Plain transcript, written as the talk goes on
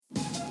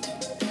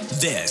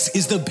This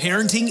is the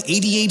Parenting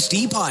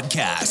ADHD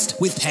podcast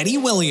with Penny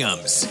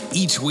Williams.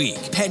 Each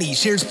week, Penny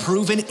shares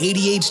proven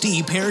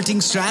ADHD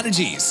parenting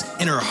strategies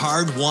and her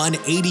hard-won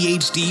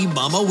ADHD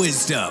mama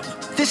wisdom.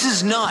 This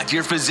is not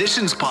your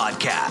physician's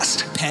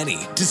podcast.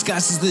 Penny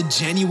discusses the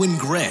genuine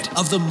grit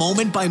of the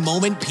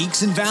moment-by-moment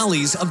peaks and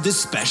valleys of this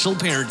special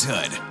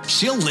parenthood.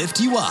 She'll lift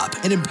you up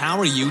and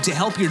empower you to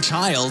help your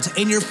child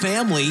and your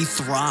family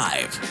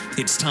thrive.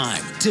 It's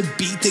time to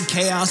beat the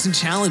chaos and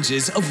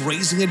challenges of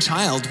raising a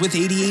child with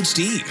ADHD.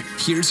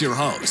 Here's your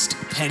host,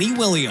 Penny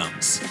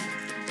Williams.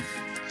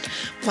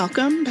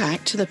 Welcome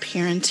back to the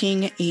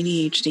Parenting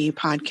ADHD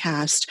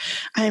podcast.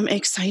 I'm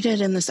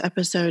excited in this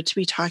episode to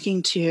be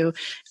talking to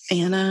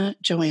Anna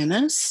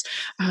Joannis,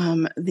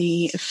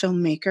 the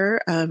filmmaker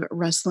of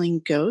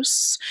Wrestling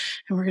Ghosts.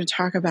 And we're going to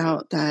talk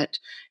about that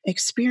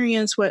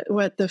experience, what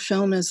the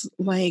film is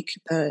like,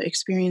 the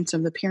experience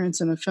of the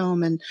parents in the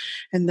film, and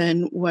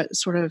then what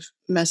sort of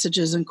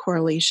messages and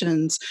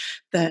correlations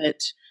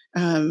that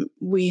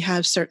we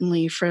have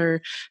certainly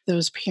for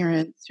those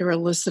parents who are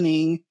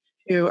listening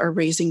who are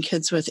raising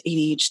kids with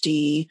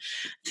ADHD.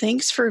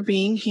 Thanks for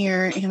being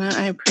here, Anna.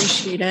 I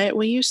appreciate it.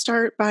 Will you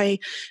start by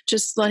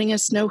just letting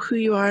us know who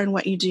you are and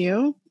what you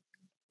do?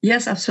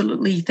 Yes,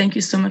 absolutely. Thank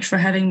you so much for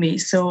having me.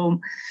 So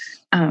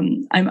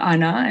I'm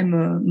Anna. I'm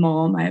a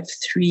mom. I have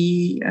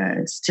three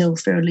still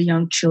fairly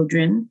young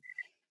children,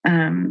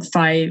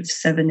 5,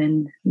 7,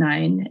 and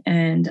 9.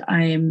 And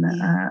I'm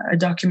a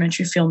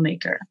documentary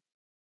filmmaker.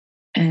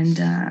 And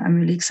I'm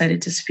really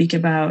excited to speak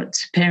about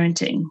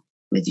parenting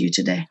with you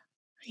today.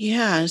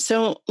 Yeah.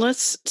 So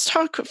let's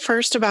talk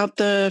first about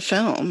the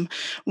film.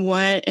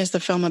 What is the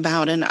film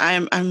about? And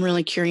I'm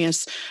really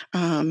curious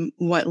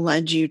what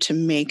led you to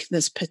make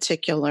this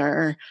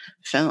particular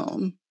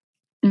film.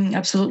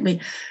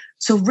 Absolutely.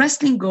 So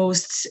Wrestling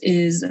Ghosts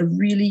is a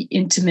really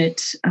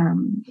intimate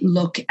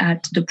look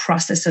at the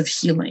process of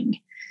healing.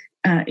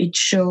 It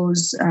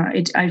shows,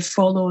 I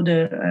followed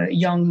a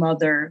young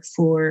mother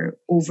for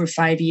over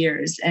 5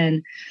 years.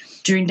 And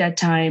during that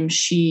time,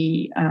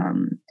 she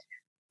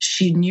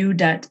knew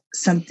that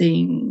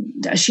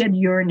she had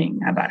yearning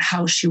about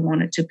how she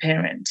wanted to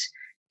parent,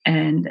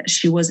 and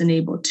she wasn't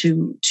able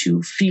to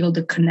feel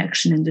the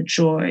connection and the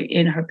joy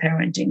in her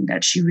parenting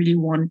that she really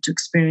wanted to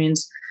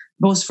experience,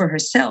 both for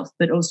herself,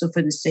 but also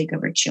for the sake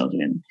of her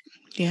children.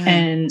 Yeah.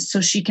 And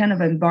so she kind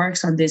of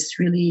embarks on this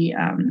really,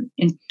 on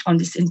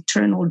this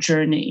internal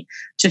journey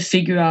to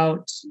figure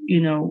out,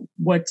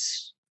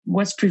 what's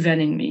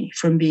preventing me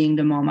from being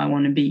the mom I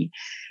want to be.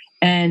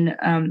 And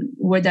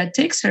where that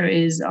takes her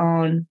is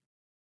on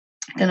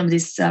kind of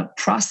this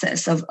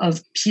process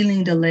of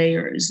peeling the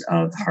layers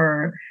of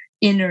her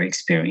inner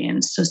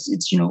experience. So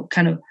it's,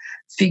 kind of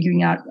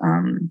figuring out,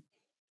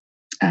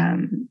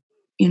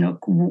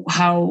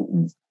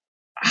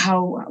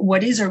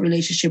 what is her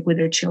relationship with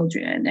her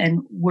children and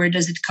where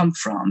does it come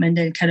from? And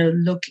then kind of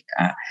look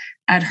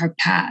at her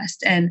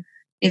past. And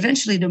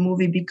eventually the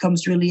movie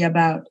becomes really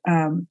about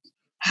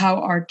how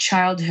our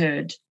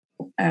childhood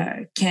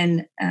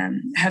can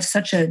have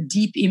such a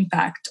deep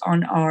impact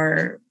on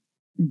our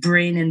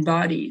brain and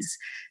bodies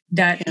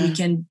that we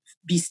can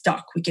be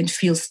stuck. We can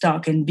feel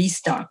stuck and be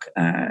stuck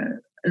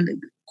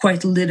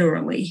quite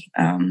literally.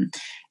 And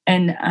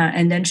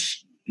then,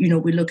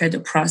 we look at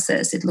the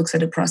process. It looks at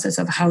the process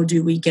of how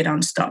do we get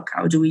unstuck?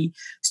 How do we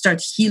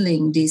start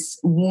healing these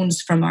wounds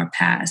from our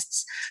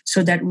pasts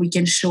so that we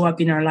can show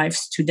up in our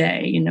lives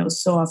today?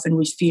 So often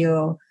we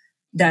feel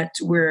that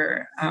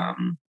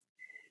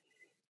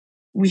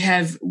we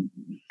have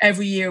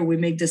every year we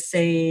make the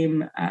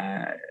same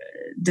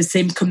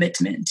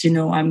commitment.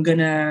 I'm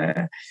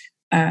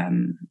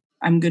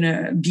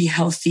gonna be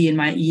healthy in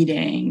my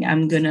eating.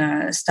 I'm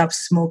gonna stop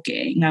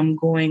smoking. I'm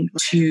going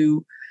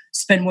to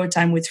spend more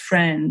time with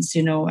friends.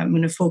 I'm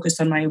gonna focus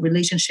on my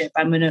relationship.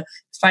 I'm gonna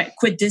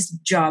quit this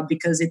job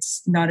because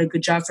it's not a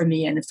good job for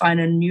me and find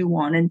a new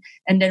one.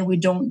 And then we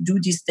don't do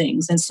these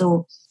things. And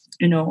so,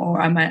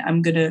 or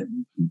I'm gonna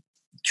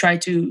try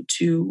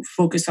to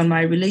focus on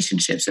my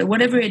relationships or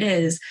whatever it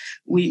is.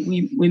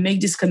 We make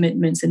these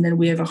commitments and then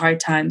we have a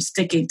hard time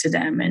sticking to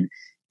them.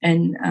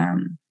 And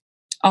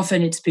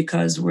often it's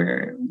because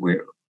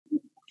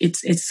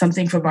it's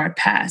something from our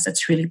past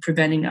that's really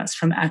preventing us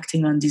from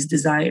acting on these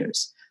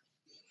desires.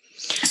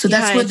 So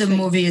that's what the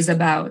movie is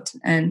about.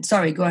 And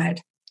sorry, go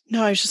ahead.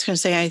 No, I was just going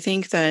to say, I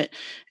think that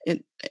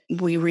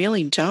we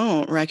really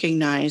don't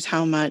recognize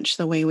how much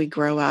the way we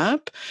grow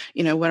up,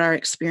 what our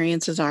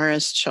experiences are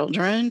as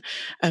children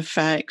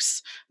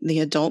affects the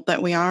adult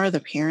that we are, the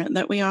parent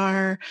that we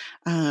are.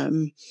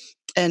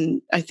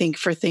 And I think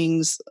for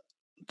things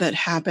that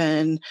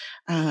happen,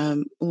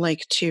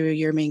 like to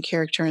your main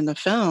character in the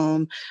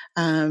film,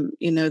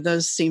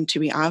 those seem to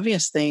be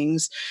obvious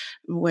things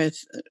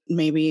with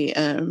maybe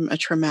a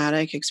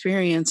traumatic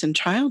experience in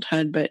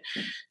childhood, but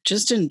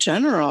just in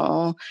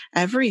general,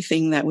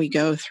 everything that we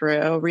go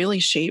through really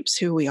shapes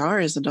who we are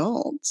as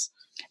adults.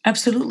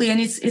 Absolutely. And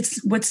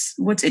it's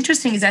what's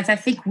interesting is that I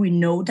think we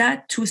know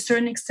that to a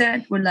certain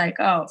extent. We're like,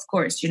 oh, of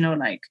course,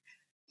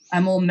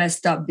 I'm all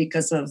messed up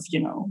because of,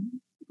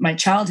 my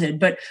childhood,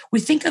 but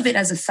we think of it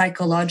as a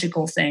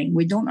psychological thing.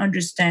 We don't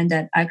understand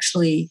that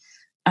actually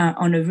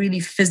on a really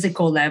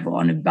physical level,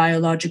 on a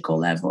biological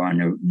level, on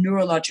a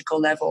neurological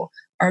level,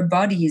 our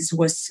bodies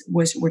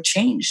were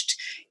changed,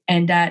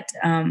 and that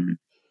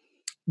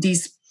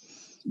these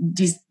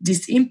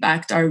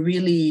impact are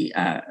really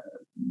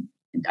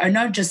are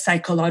not just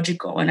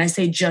psychological. And I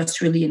say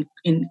just really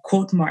in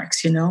quote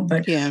marks,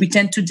 but we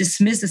tend to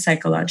dismiss the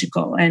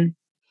psychological. And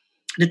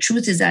the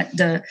truth is that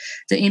the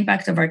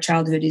impact of our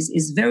childhood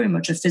is very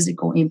much a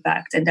physical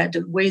impact, and that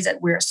the ways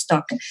that we're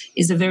stuck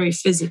is a very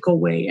physical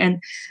way.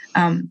 And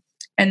I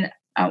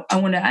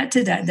want to add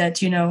to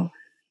that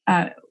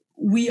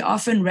we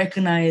often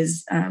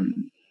recognize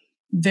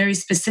very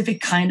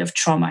specific kind of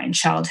trauma in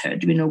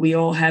childhood. We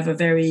all have a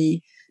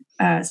very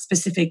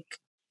specific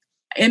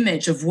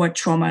image of what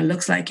trauma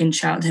looks like in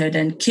childhood.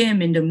 And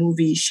Kim in the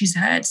movie, she's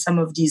had some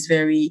of these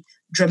very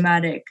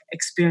dramatic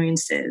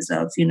experiences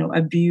of,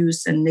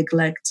 abuse and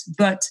neglect.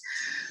 But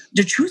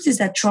the truth is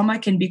that trauma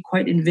can be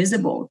quite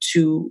invisible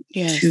to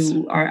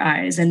our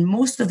eyes. And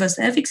most of us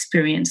have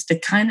experienced the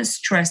kind of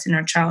stress in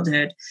our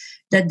childhood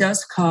that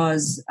does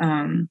cause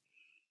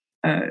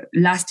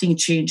lasting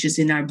changes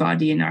in our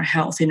body, in our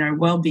health, in our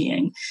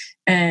well-being.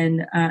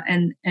 And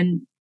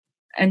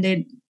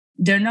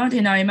they're not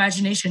in our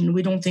imagination.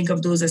 We don't think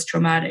of those as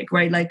traumatic,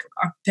 right? Like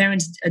our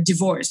parents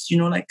divorced,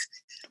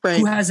 right.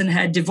 Who hasn't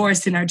had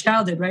divorce in our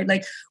childhood, right?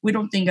 Like we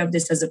don't think of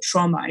this as a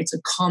trauma. It's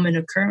a common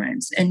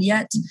occurrence. And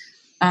yet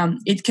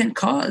it can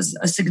cause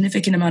a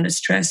significant amount of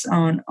stress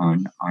on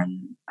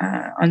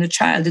the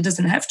child. It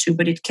doesn't have to,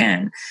 but it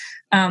can.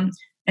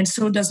 And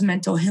so does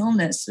mental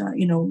illness.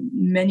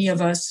 Many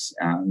of us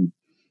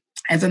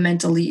have a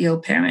mentally ill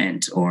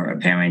parent or a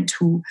parent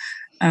who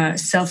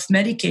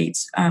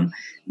self-medicates.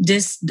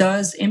 This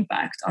does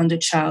impact on the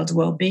child's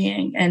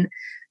well-being. And,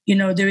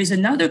 there is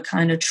another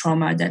kind of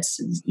trauma that's,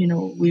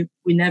 we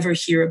never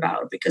hear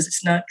about because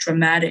it's not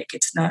dramatic.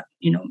 It's not,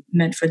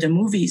 meant for the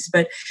movies,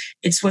 but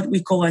it's what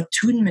we call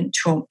attunement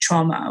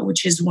trauma,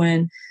 which is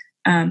when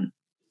a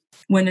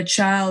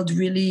child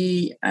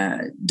really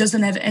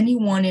doesn't have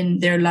anyone in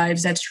their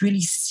lives that's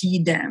really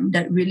see them,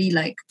 that really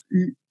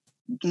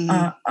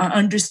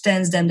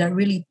understands them, that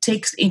really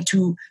takes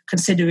into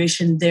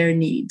consideration their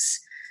needs.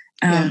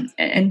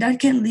 And that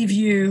can leave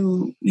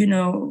you,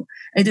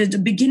 at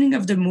the beginning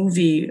of the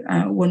movie,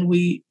 when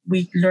we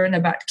learn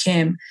about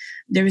Kim,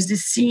 there is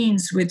this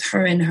scenes with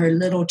her and her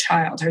little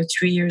child, her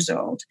 3 years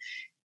old.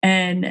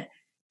 And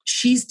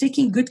she's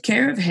taking good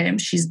care of him.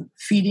 She's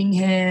feeding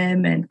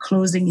him and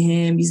clothing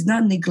him. He's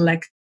not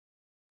neglected,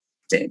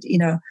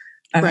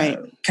 right.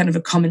 Kind of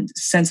a common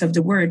sense of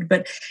the word,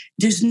 but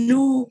there's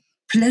no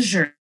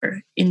pleasure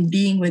in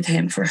being with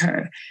him for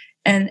her.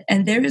 And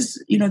there's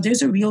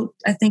a real,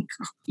 I think,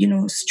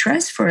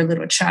 stress for a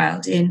little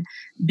child in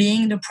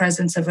being in the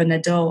presence of an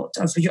adult,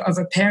 of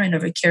a parent,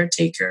 of a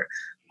caretaker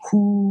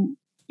who,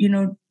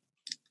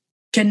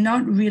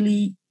 cannot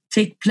really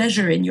take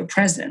pleasure in your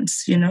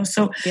presence,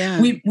 So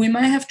we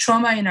might have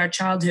trauma in our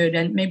childhood,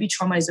 and maybe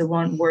trauma is the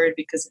wrong word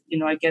because,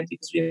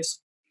 because we have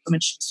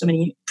so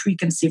many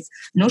preconceived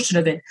notion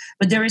of it.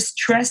 But there is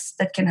stress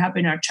that can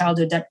happen in our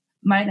childhood that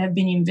might have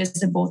been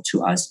invisible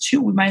to us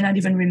too. We might not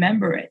even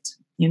remember it.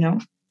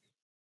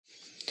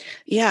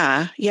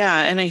 Yeah.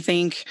 And I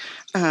think,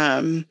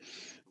 we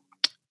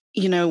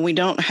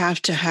don't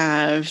have to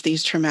have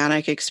these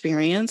traumatic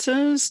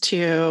experiences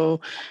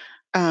to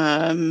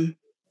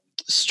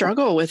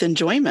struggle with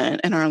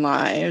enjoyment in our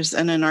lives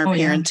and in our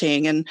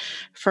parenting. And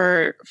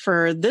for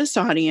this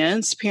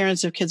audience,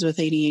 parents of kids with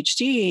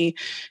ADHD,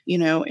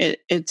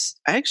 it's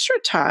extra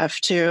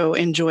tough to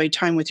enjoy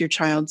time with your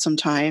child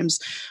sometimes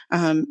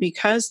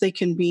because they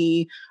can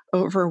be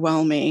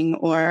overwhelming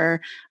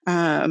or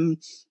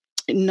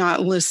not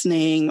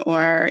listening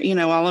or,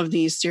 all of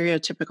these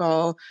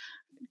stereotypical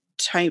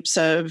types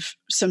of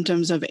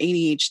symptoms of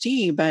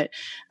ADHD. But,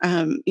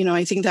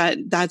 I think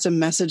that that's a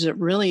message that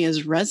really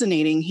is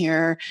resonating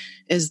here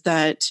is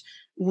that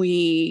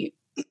we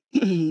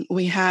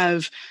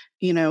have,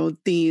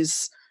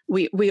 these,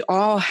 we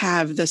all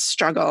have this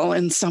struggle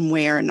in some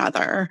way or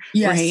another,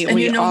 right?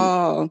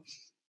 And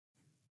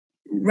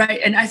right.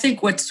 And I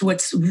think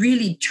what's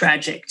really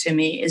tragic to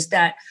me is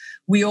that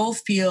we all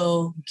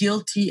feel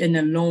guilty and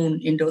alone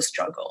in those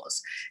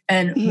struggles.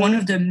 And one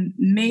of the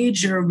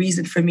major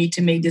reasons for me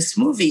to make this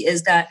movie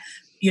is that,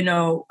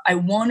 I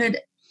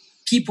wanted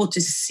people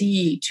to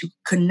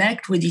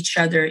connect with each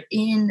other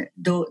in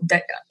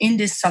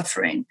this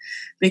suffering,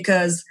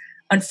 because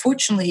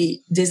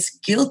unfortunately, this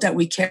guilt that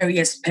we carry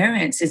as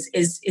parents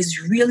is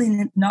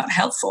really not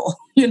helpful.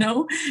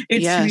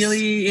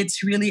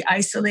 It's really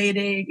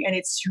isolating and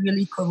it's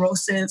really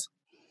corrosive.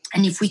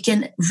 And if we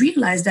can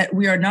realize that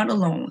we are not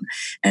alone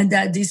and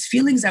that these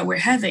feelings that we're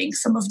having,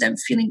 some of them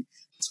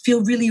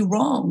feel really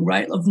wrong,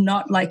 right? Of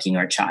not liking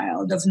our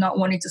child, of not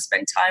wanting to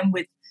spend time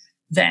with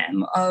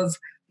them, of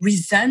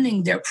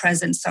resenting their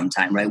presence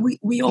sometime, right?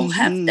 We all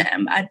have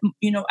them at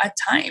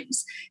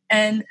times.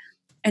 And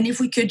if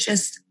we could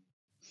just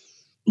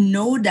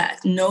know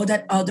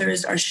that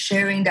others are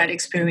sharing that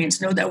experience,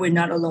 know that we're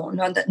not alone,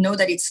 know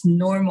that it's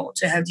normal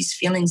to have these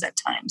feelings at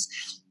times,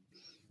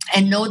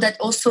 and know that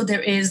also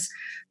there is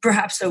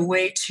perhaps a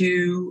way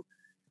to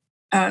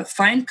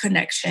find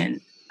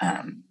connection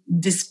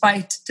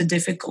despite the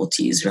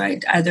difficulties,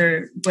 right?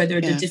 Either whether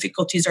the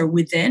difficulties are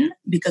within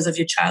because of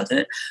your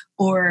childhood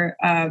or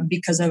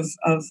because of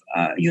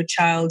your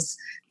child's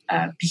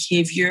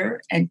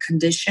behavior and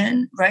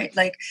condition, right?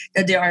 Like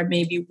that there are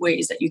maybe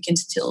ways that you can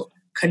still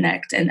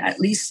connect and at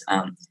least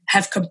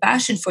have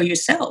compassion for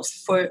yourself.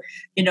 For,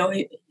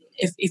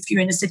 if you're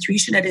in a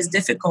situation that is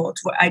difficult,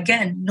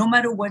 again, no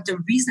matter what the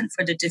reason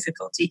for the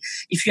difficulty,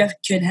 if you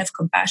can have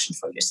compassion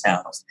for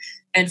yourself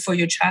and for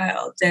your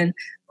child, then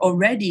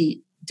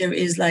already there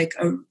is like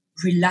a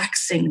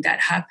relaxing that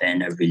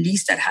happens, a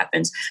release that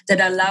happens that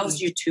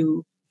allows you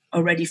to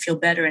already feel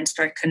better and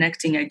start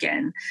connecting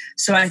again.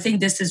 So I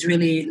think this is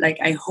really like,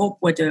 I hope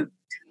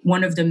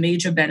one of the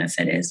major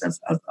benefits is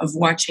of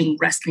watching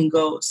Wrestling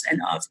Ghosts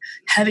and of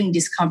having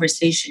these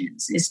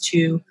conversations is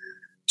to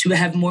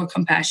have more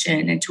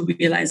compassion and to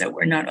realize that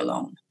we're not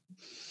alone.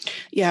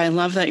 Yeah, I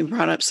love that you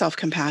brought up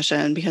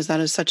self-compassion because that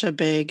is such a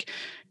big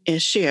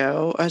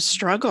issue, a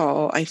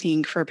struggle, I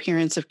think, for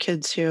parents of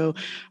kids who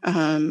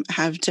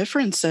have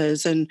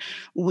differences. And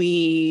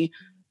we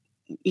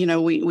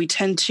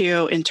tend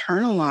to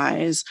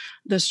internalize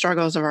the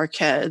struggles of our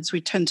kids. We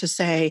tend to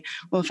say,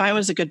 well, if I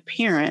was a good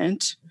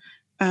parent,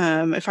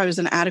 if I was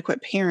an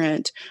adequate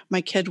parent,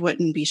 my kid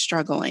wouldn't be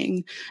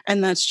struggling.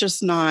 And that's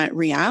just not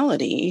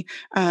reality.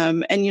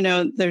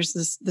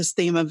 There's this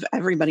theme of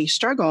everybody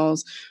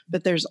struggles,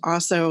 but there's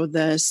also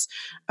this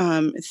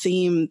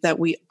theme that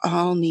we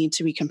all need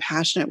to be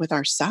compassionate with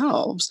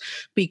ourselves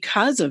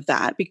because of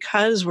that,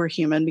 because we're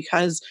human,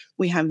 because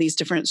we have these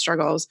different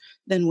struggles.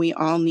 Then we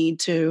all need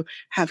to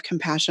have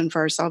compassion for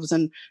ourselves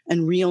and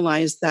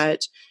realize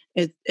that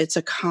it's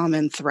a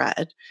common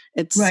thread.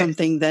 It's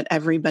something that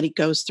everybody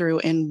goes through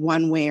in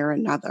one way or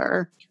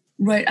another.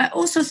 Right. I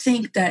also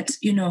think that,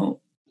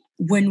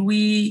 when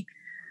we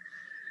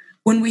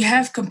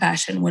have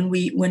compassion, when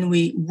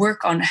we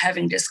work on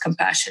having this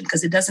compassion,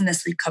 because it doesn't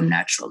necessarily come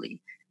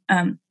naturally,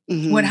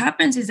 what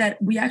happens is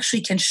that we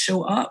actually can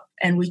show up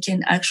and we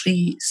can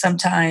actually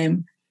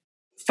sometime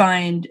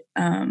find,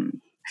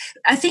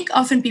 I think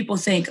often people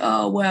think,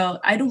 oh, well,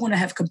 I don't want to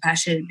have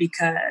compassion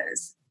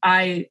because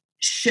I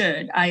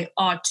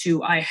ought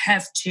to, I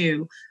have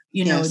to,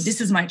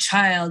 this is my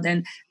child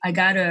and I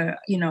gotta,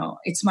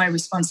 it's my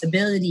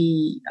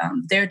responsibility.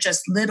 They're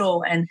just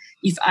little. And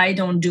if I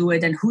don't do it,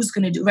 then who's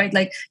going to do, right?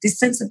 Like this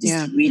sense of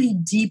this really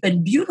deep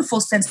and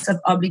beautiful sense of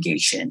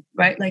obligation,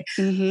 right? Like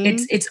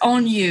it's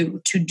on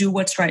you to do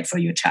what's right for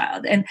your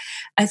child. And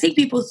I think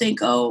people think,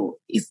 oh,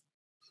 if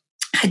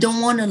I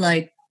don't want to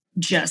like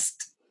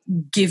just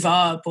give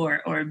up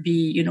or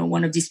be,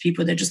 one of these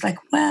people that just like,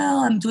 well,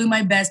 I'm doing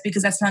my best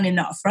because that's not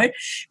enough, right?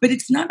 But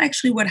it's not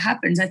actually what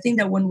happens. I think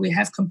that when we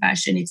have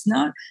compassion, it's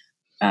not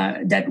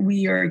that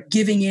we are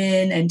giving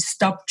in and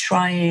stop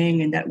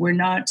trying and that we're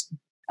not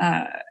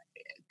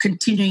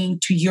continuing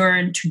to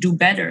yearn to do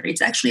better.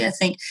 It's actually, I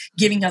think,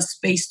 giving us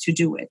space to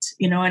do it,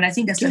 and I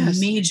think that's a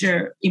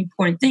major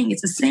important thing.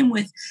 It's the same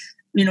with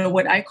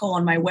what I call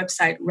on my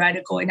website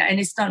radical, and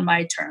it's not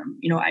my term,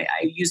 I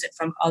use it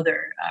from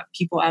other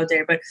people out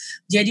there, but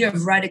the idea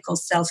of radical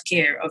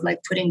self-care, of like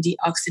putting the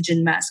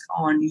oxygen mask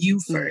on you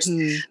first.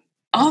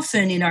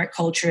 Often in our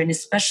culture, and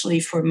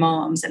especially for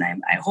moms, and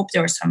I hope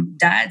there are some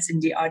dads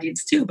in the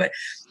audience too, but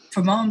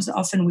for moms,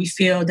 often we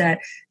feel that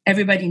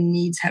everybody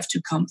needs have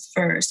to come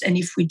first. And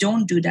if we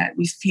don't do that,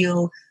 we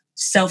feel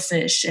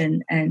selfish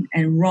and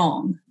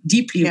wrong,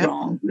 deeply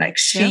wrong, like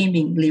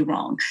shamingly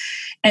wrong.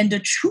 And the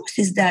truth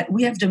is that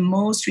we have the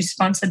most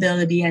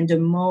responsibility and the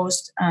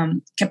most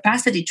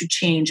capacity to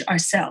change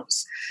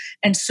ourselves.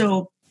 And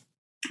so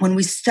when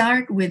we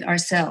start with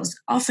ourselves,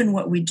 often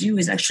what we do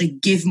is actually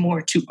give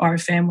more to our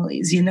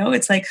families.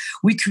 It's like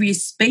we create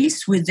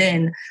space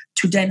within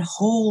to then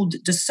hold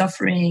the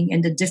suffering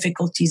and the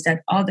difficulties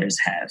that others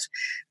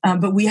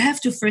have. But we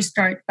have to first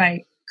start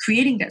by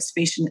creating that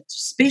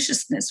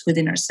spaciousness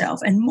within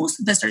ourselves. And most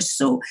of us are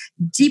so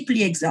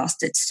deeply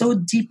exhausted, so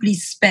deeply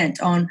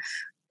spent on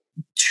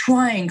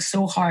trying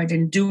so hard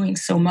and doing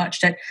so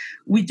much that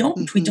we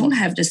don't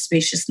have the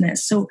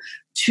spaciousness. So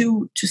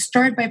to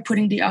start by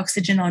putting the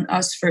oxygen on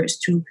us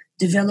first, to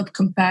develop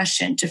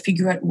compassion, to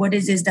figure out what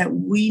it is that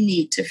we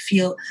need to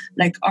feel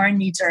like our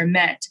needs are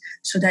met,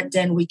 so that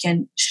then we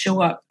can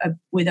show up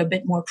with a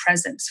bit more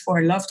presence for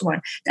a loved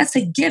one. That's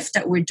a gift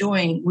that we're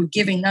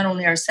giving not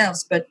only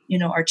ourselves, but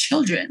our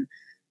children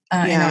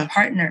and our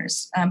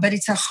partners. But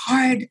it's a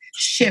hard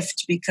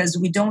shift because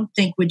we don't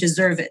think we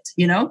deserve it,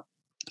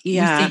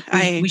 Yeah,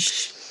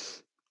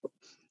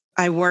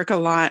 I work a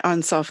lot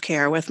on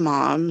self-care with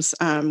moms.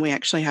 We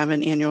actually have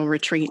an annual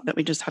retreat that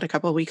we just had a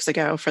couple of weeks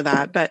ago for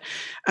that. But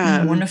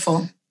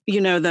wonderful.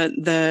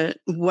 The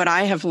what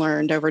I have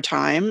learned over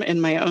time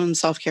in my own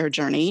self-care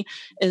journey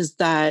is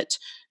that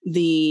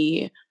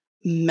the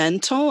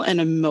mental and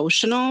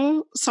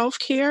emotional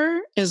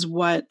self-care is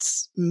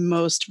what's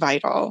most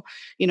vital.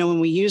 When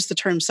we use the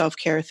term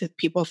self-care,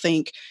 people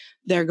think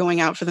they're going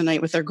out for the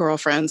night with their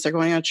girlfriends, they're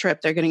going on a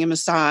trip, they're getting a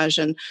massage.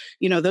 And,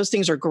 those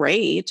things are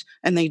great.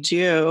 And they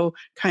do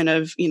kind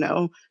of,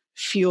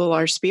 fuel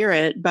our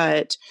spirit.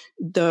 But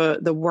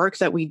the work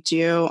that we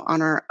do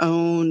on our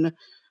own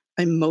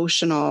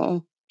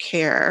emotional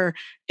care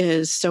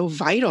is so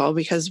vital,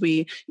 because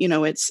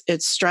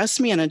it's stress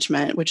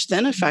management, which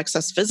then affects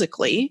us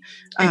physically.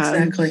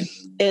 Exactly.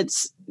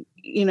 It's,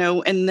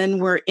 and then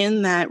we're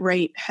in that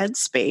right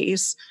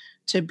headspace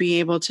to be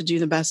able to do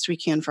the best we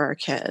can for our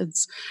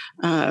kids.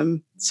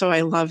 So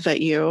I love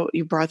that you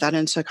brought that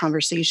into the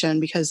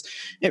conversation, because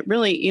it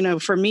really,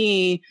 for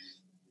me,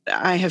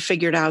 I have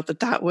figured out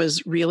that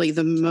was really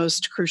the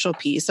most crucial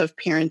piece of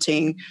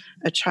parenting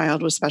a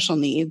child with special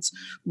needs,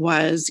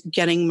 was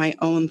getting my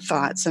own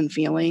thoughts and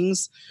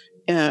feelings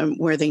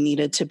where they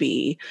needed to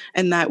be.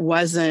 And that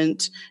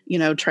wasn't,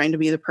 trying to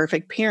be the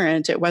perfect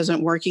parent. It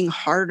wasn't working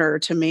harder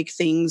to make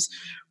things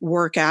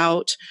work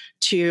out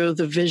to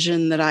the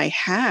vision that I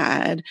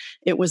had.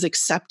 It was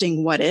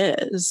accepting what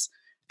is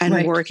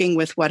and working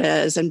with what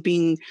is, and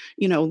being,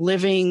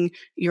 living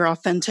your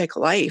authentic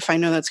life. I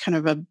know that's kind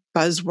of a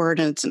buzzword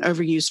and it's an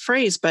overused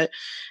phrase, but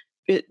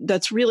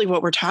that's really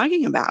what we're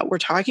talking about. We're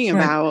talking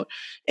about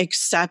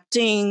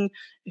accepting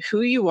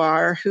who you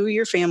are, who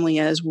your family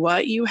is,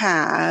 what you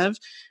have,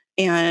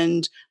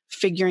 and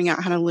figuring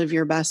out how to live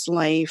your best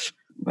life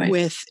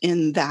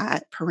within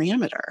that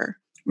parameter.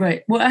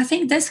 Right. Well, I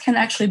think this can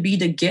actually be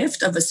the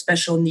gift of a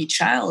special need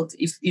child.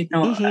 If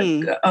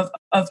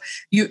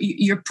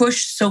you're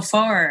pushed so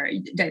far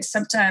that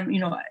sometimes,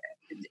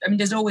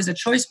 there's always a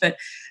choice, but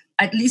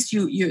at least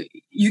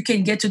you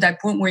can get to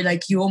that point where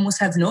you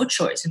almost have no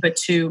choice but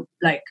to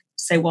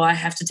say, well, I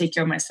have to take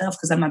care of myself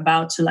because I'm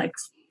about to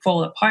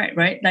fall apart.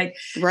 Right.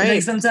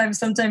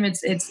 Sometimes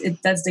it's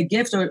that's the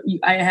gift, or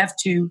I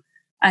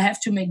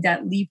have to make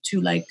that leap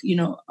to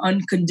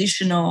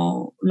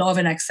unconditional love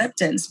and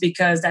acceptance,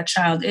 because that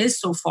child is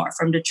so far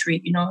from the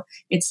tree.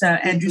 It's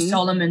Andrew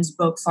Solomon's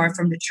book, Far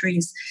from the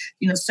Trees,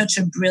 such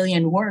a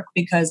brilliant work,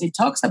 because it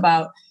talks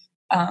about,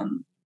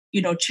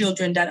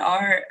 children that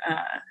are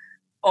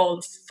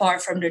all far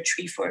from the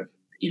tree for,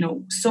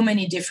 so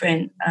many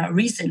different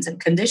reasons and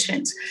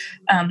conditions,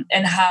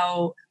 and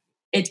how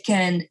it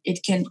can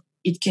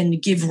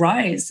give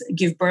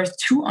birth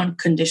to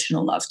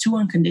unconditional love, to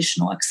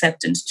unconditional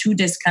acceptance, to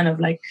this kind of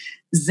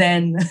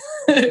Zen,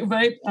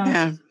 right?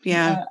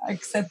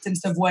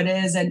 Acceptance of what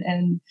is,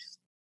 and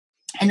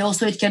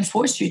also it can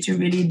force you to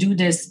really do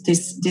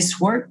this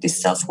work,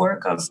 this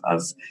self-work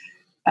of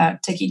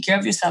taking care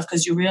of yourself,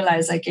 because you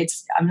realize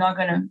I'm not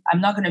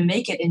gonna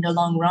make it in the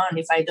long run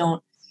if I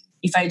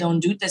don't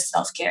do this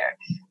self-care.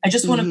 I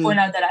just want to point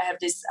out that I have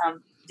this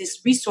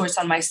resource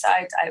on my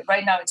site.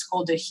 Right now it's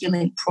called the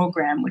Healing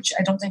Program, which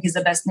I don't think is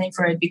the best name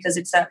for it, because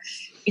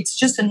it's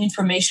just an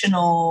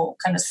informational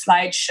kind of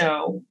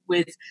slideshow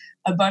with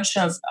a bunch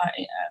of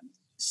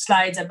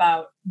slides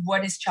about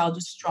what is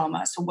childhood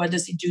trauma. So what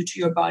does it do to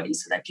your body,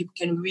 so that people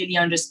can really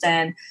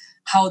understand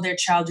how their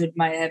childhood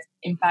might have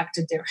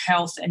impacted their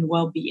health and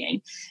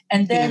well-being.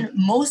 And then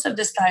most of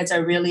the slides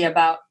are really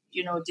about,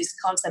 this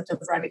concept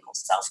of radical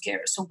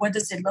self-care. So what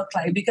does it look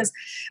like? Because,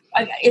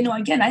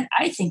 again,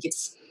 I think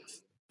it's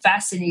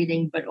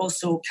fascinating, but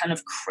also kind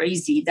of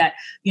crazy that,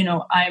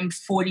 I'm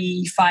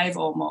 45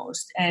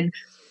 almost. And,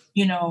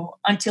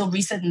 until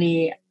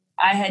recently,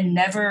 I had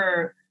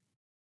never,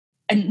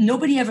 and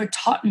nobody ever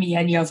taught me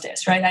any of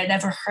this, right? I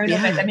never heard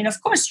of it. I mean,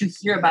 of course you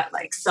hear about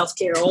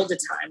self-care all the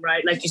time,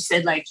 right? Like you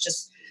said,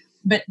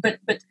 but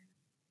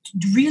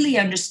really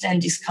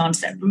understand this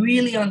concept,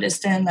 really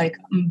understand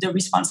the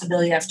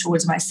responsibility I have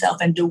towards myself,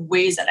 and the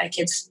ways that I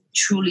can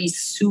truly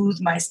soothe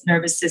my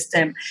nervous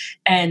system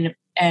and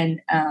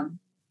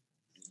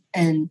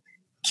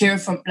care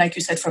for, like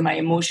you said, for my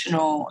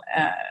emotional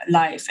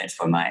life and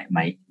for my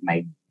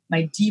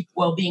deep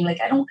well-being.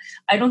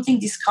 I don't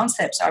think these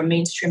concepts are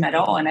mainstream at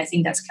all, and I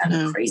think that's kind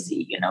of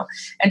crazy,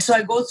 And so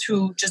I go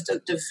through just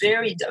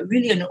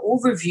really an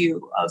overview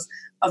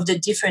of the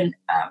different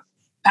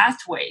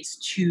pathways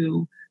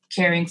to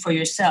caring for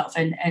yourself,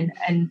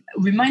 and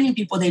reminding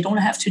people they don't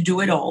have to do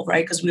it all,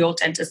 right? Because we all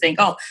tend to think,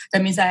 oh,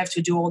 that means I have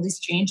to do all these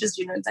changes.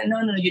 It's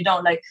no, you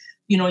don't.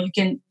 You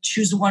can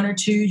choose one or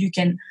two. You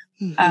can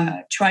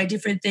try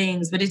different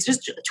things, but it's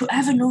just to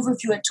have an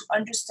overview and to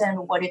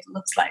understand what it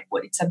looks like,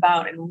 what it's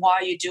about, and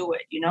why you do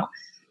it.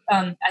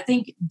 I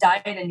think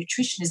diet and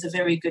nutrition is a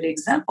very good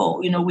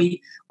example.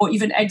 Or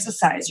even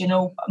exercise.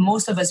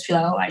 Most of us feel,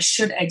 oh, I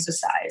should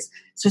exercise,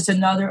 so it's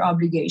another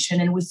obligation,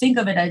 and we think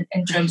of it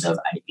in terms of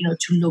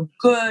to look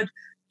good,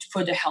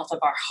 for the health of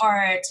our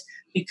heart,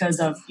 because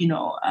of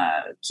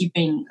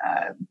keeping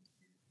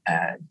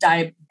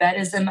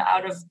diabetism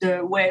out of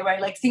the way,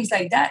 right? Things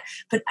like that.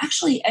 But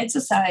actually,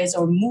 exercise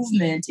or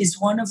movement is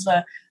one of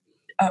the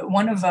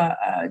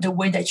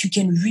way that you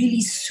can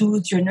really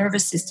soothe your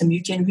nervous system.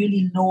 You can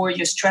really lower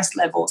your stress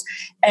levels,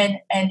 and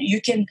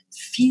you can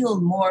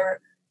feel more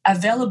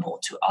available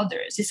to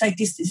others. It's like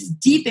this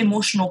deep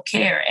emotional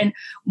care. And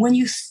when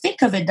you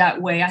think of it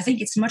that way, I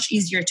think it's much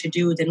easier to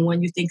do than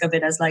when you think of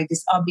it as like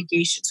this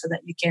obligation so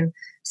that you can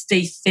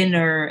stay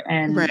thinner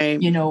and,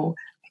 right.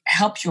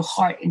 Help your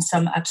heart in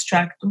some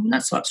abstract,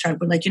 not so abstract,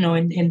 but like,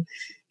 in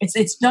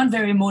it's not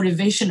very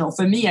motivational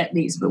for me at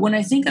least. But when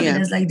I think of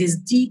it as like this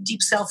deep,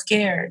 deep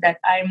self-care that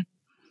I'm,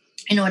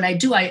 and I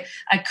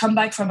come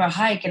back from a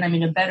hike and I'm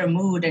in a better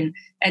mood, and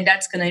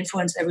that's going to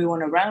influence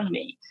everyone around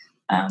me.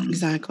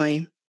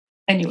 Exactly.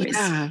 Anyways.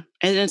 Yeah.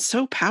 And it's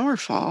so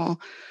powerful.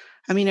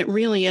 I mean, it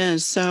really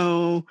is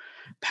so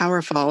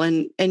powerful.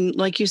 And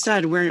like you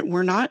said,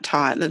 we're not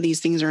taught that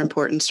these things are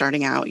important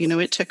starting out.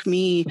 It took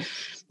me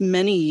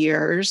many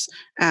years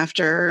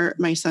after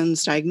my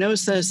son's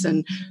diagnosis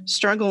and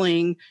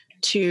struggling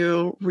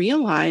to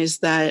realize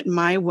that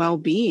my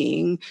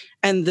well-being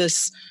and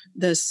this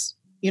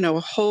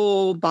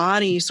whole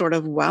body sort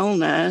of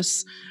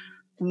wellness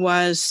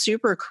was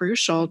super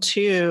crucial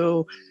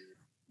to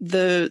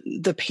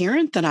the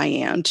parent that I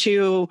am,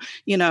 to,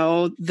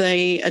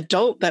 the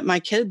adult that my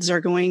kids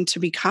are going to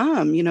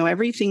become.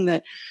 Everything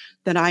that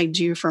I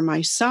do for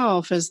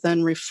myself is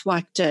then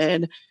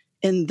reflected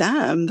in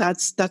them.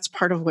 That's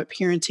part of what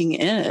parenting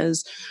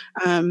is.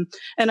 And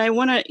I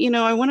want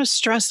to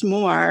stress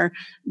more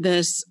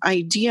this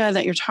idea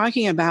that you're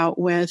talking about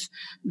with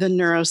the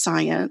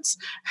neuroscience,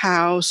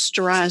 how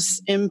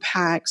stress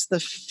impacts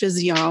the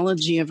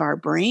physiology of our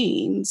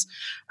brains.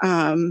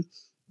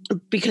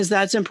 Because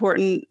that's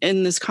important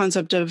in this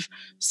concept of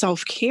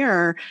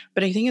self-care.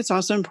 But I think it's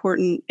also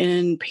important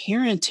in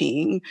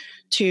parenting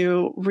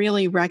to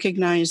really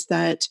recognize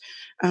that,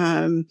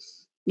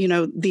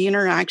 the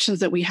interactions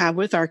that we have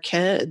with our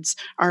kids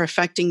are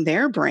affecting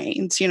their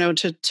brains,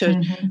 to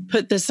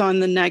put this on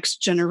the next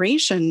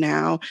generation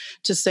now,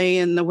 to say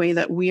in the way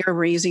that we are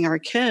raising our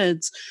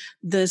kids,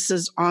 this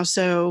is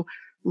also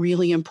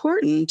really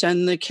important.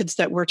 And the kids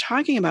that we're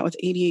talking about with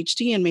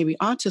ADHD and maybe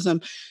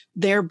autism,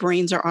 their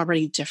brains are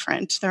already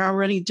different. They're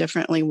already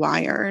differently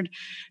wired.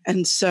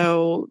 And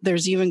so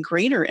there's even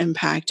greater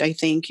impact, I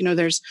think.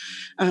 There's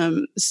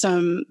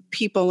some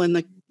people in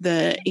the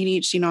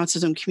ADHD and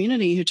autism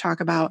community who talk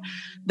about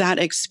that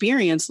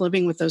experience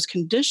living with those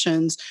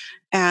conditions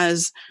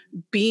as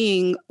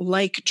being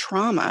like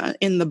trauma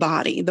in the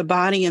body. The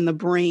body and the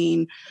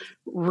brain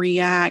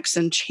reacts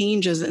and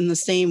changes in the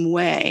same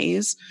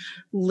ways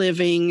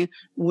living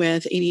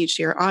with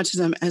ADHD or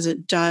autism as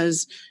it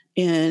does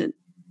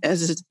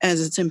as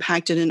it's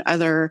impacted in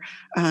other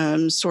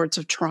sorts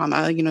of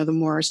trauma, the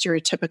more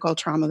stereotypical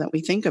trauma that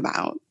we think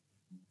about.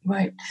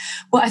 Right.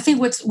 Well, I think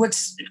what's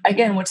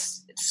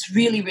it's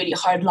really, really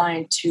hard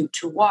line to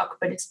walk,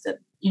 but it's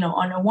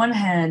on the one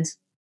hand,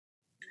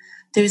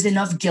 there's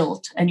enough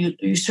guilt, and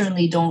you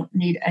certainly don't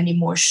need any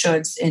more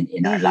shoulds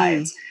in our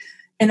lives.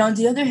 And on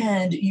the other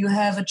hand, you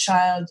have a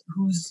child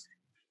whose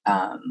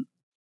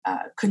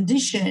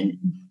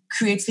condition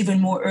creates even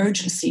more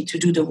urgency to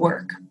do the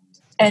work.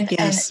 And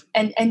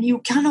you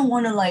kind of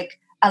want to like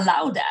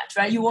allow that,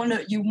 right? You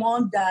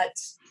want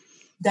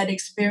that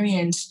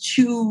experience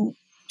to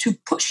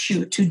push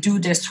you to do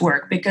this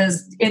work,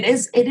 because it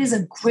is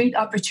a great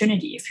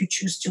opportunity if you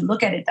choose to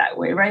look at it that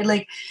way, right?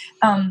 Like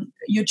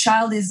your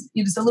child is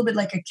a little bit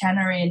like a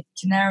canary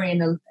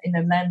in a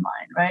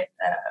landmine, right?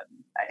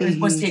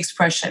 What's the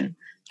expression?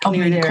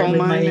 Canary in a coal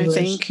mine, I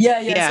think.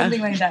 Yeah,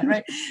 something like that,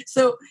 right?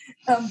 So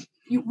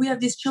we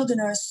have these children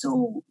that are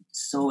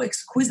so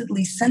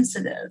exquisitely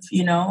sensitive,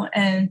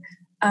 and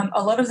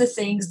a lot of the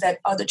things that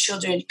other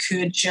children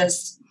could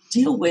just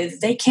deal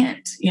with, they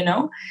can't,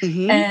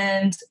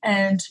 and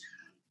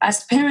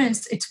as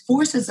parents, it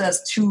forces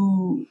us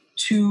to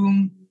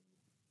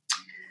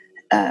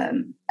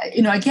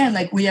again,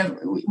 like we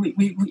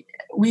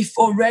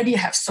already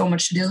have so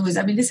much to deal with.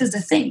 I mean, this is the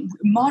thing.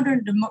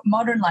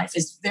 Modern life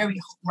is very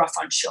rough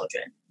on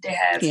children. They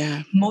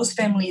have most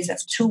families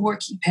have two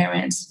working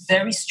parents,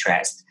 very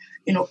stressed,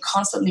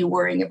 constantly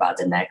worrying about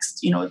the next.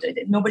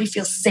 Nobody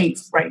feels safe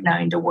right now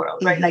in the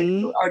world, right? Like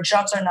our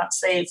jobs are not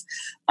safe.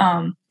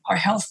 Our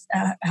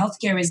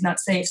healthcare is not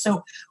safe.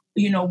 So,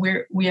 we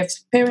have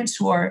parents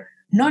who are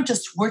not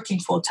just working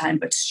full time,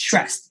 but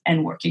stressed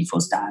and working full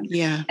time.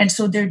 Yeah. And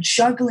so they're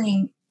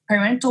juggling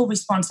parental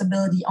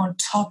responsibility on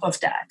top of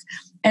that.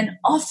 And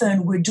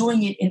often we're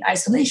doing it in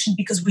isolation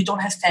because we don't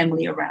have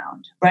family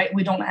around, right?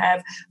 We don't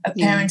have a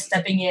parent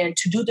stepping in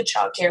to do the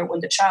childcare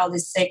when the child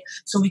is sick,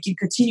 so we can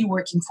continue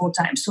working full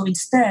time. So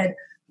instead,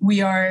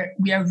 we are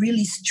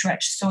really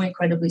stretched so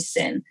incredibly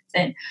thin.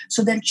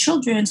 So then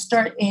children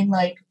start in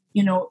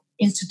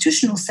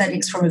institutional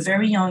settings from a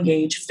very young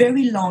age,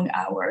 very long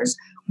hours,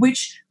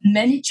 which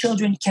many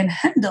children can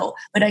handle.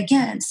 But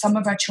again, some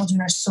of our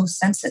children are so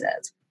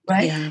sensitive,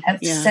 right?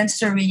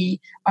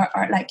 Sensory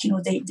are like,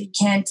 they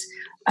can't,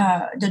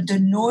 the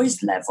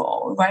noise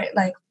level, right?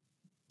 Like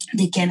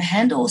they can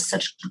handle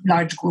such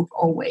large group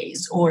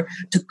always, or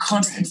the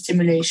constant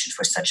stimulation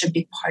for such a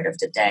big part of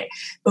the day.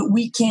 But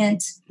we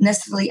can't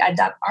necessarily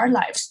adapt our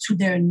lives to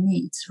their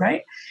needs,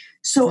 right?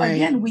 So Right.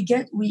 again,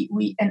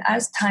 we and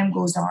as time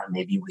goes on,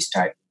 maybe we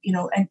start,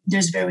 and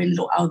there's very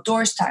little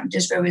outdoors time,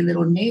 there's very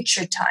little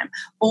nature time,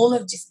 all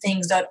of these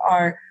things that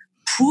are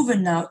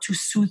proven now to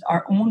soothe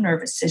our own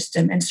nervous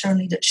system and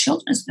certainly the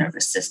children's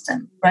nervous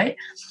system, right?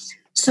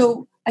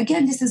 So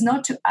again, this is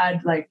not to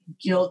add like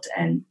guilt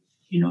and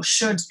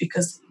shoulds,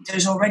 because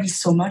there's already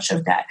so much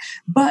of that,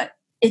 but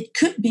it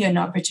could be an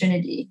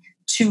opportunity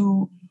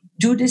to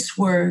do this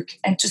work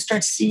and to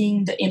start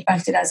seeing the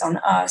impact it has on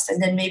us,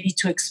 and then maybe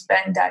to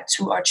expand that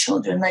to our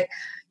children. Like,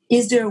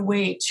 is there a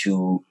way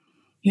to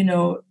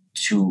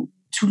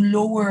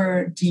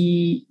lower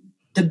the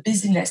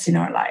busyness in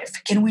our life?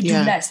 Can we do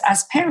less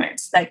as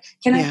parents? Like,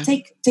 can I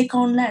take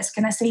on less?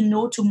 Can I say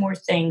no to more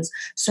things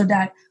so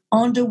that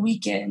on the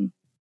weekend,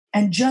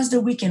 and just the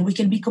weekend, we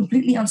can be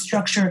completely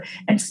unstructured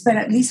and spend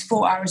at least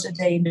 4 hours a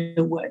day in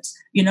the woods,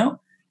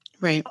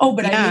 Right. Oh,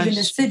 but I live in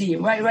the city,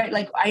 right?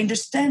 Like, I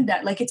understand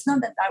that. Like, it's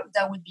not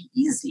that would be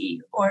easy,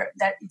 or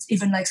that it's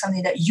even like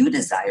something that you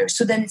desire.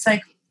 So then it's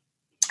like,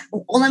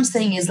 all I'm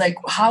saying is like,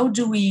 how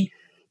do we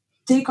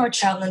take our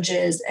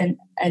challenges and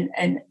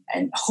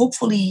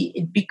hopefully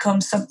it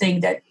becomes something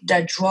that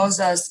draws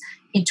us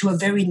into a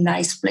very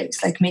nice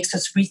place, like makes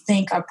us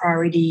rethink our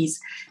priorities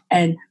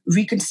and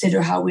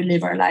reconsider how we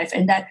live our life.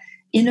 And that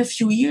in a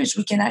few years,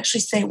 we can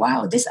actually say,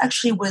 wow, this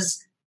actually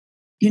was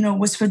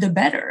for the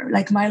better.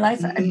 Like, my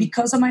life,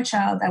 because of my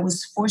child, I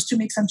was forced to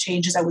make some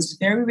changes. I was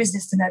very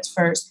resistant at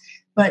first,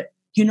 but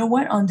you know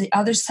what? On the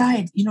other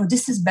side,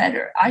 this is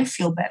better. I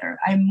feel better.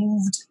 I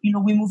moved,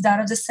 we moved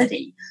out of the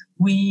city.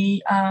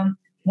 We,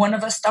 one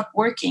of us stopped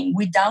working.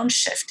 We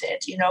downshifted,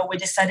 we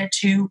decided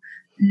to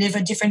live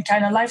a different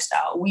kind of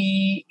lifestyle.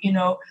 We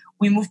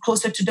moved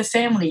closer to the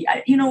family.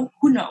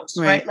 Who knows,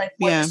 right? Like,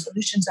 what the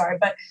solutions are,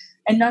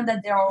 and not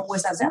that they're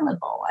always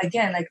available.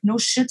 Again, like, no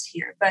shits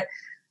here, but,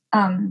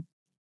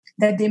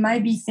 that there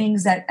might be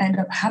things that end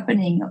up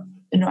happening,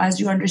 as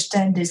you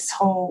understand this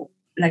whole,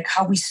 like,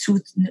 how we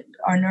soothe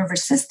our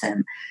nervous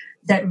system,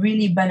 that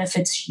really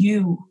benefits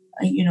you,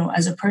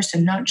 as a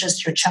person, not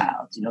just your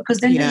child, because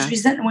then there's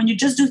resentment. When you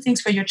just do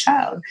things for your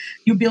child,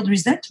 you build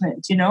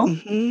resentment,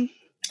 and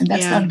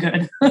that's not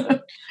good.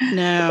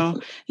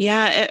 No.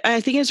 Yeah. I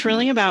think it's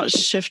really about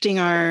shifting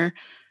our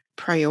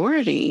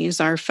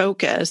priorities, our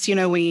focus.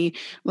 We,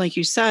 like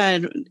you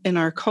said, in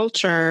our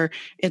culture,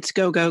 it's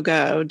go, go,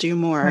 go, do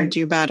more,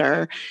 do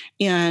better.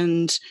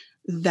 And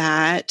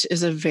that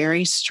is a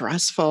very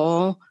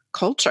stressful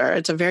culture.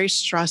 It's a very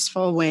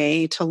stressful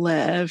way to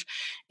live.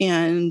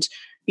 And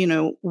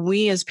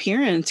we as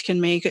parents can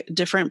make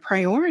different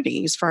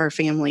priorities for our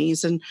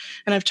families. And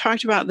I've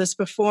talked about this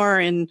before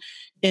in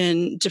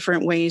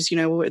different ways,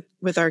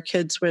 with our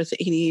kids with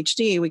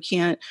ADHD. We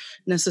can't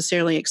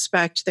necessarily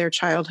expect their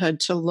childhood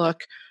to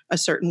look a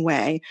certain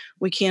way.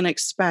 We can't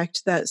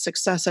expect that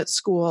success at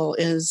school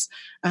is,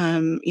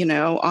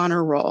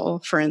 honor roll,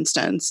 for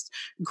instance.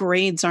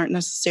 Grades aren't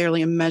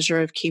necessarily a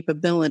measure of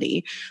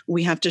capability.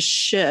 We have to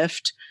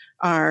shift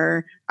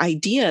our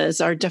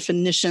ideas, our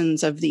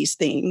definitions of these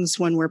things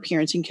when we're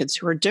parenting kids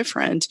who are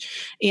different.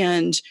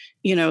 And,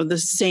 the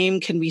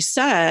same can be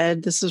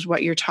said, this is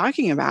what you're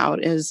talking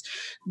about, is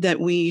that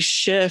we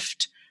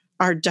shift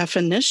our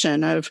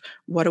definition of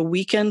what a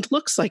weekend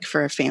looks like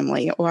for a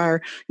family,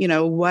 or,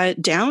 what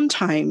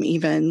downtime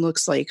even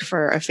looks like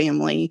for a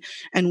family.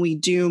 And we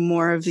do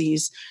more of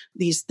these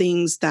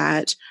things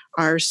that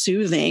are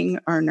soothing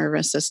our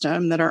nervous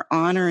system, that are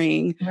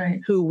honoring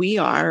who we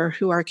are,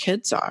 who our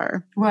kids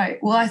are. Right.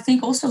 Well, I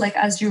think also, like,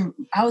 as you're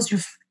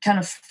kind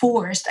of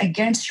forced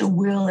against your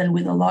will and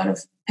with a lot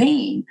of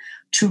pain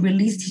to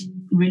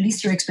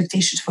release your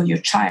expectations for your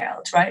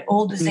child, right?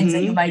 All the things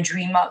that you might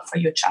dream up for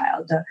your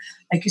child,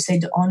 like you say,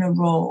 the honor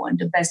roll and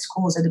the best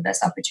schools and the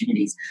best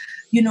opportunities.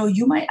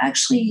 You might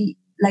actually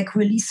like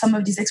release some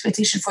of these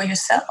expectations for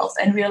yourself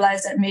and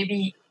realize that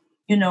maybe,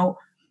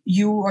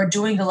 you are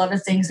doing a lot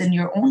of things in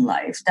your own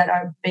life that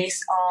are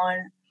based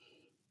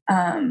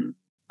on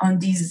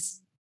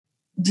these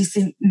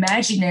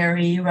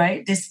imaginary,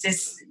 right?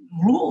 This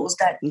rules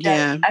that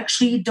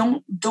actually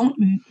don't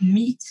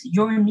meet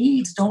your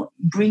needs, don't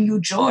bring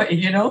you joy.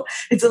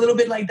 It's a little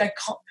bit like that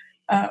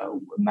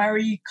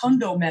Marie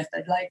Kondo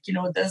method. Like,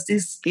 does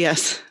this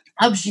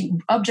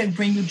object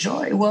bring you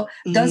joy? Well,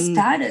 does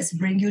status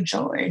bring you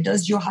joy?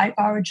 Does your high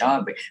power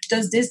job,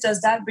 does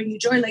that bring you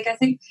joy? Like, I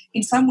think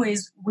in some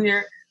ways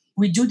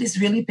we do this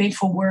really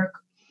painful work.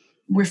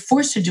 We're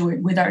forced to do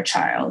it with our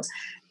child.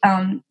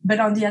 But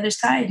on the other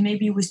side,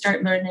 maybe we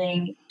start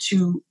learning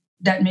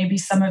that maybe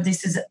some of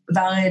this is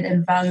valid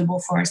and valuable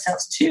for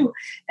ourselves too.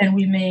 And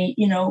we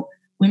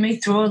may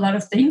throw a lot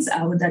of things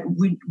out that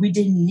we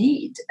didn't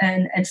need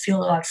and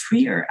feel a lot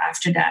freer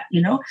after that.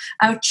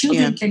 Our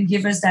children can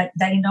give us that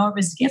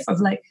enormous gift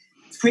of like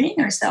freeing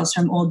ourselves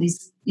from all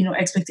these,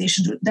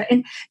 expectations.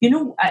 And,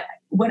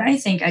 what I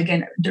think,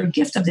 again, the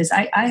gift of this,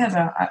 I have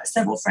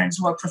several friends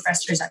who are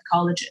professors at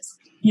colleges,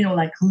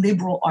 like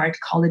liberal art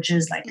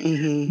colleges, like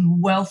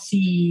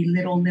wealthy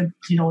little,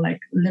 like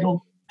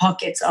little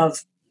pockets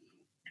of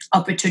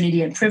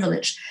opportunity and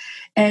privilege.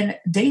 And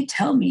they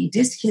tell me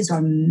these kids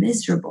are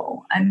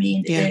miserable. I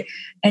mean,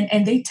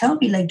 and they tell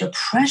me like the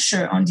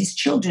pressure on these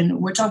children.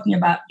 We're talking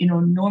about,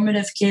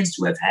 normative kids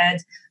who have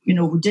had,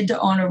 who did the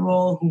honor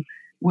roll, who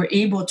were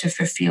able to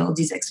fulfill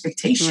these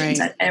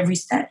expectations at every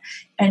step.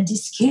 And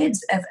these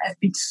kids have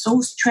been so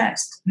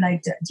stressed,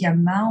 like the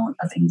amount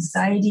of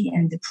anxiety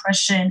and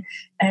depression,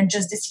 and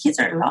just these kids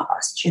are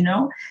lost,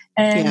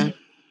 And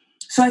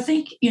so I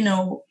think,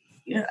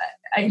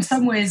 in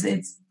some ways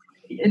it's,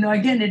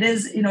 again, it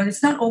is,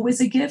 it's not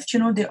always a gift.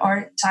 There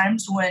are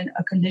times when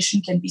a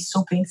condition can be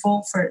so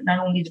painful for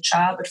not only the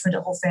child, but for the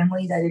whole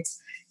family that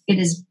it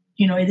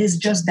is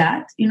just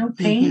that,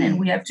 pain, and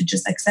we have to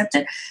just accept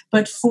it.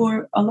 But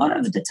for a lot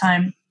of the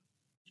time,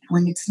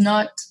 when it's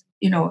not,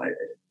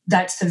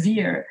 that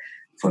severe,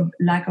 for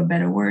lack of a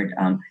better word,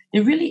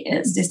 it really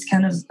is this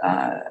kind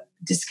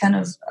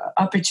of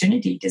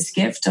opportunity, this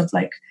gift of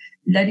like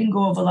letting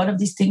go of a lot of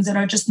these things that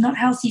are just not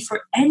healthy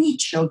for any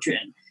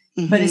children,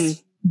 but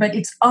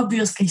it's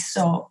obviously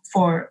so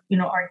for,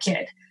 our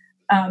kid.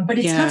 But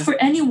it's not for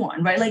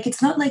anyone, right? Like,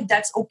 it's not like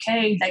that's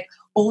okay. Like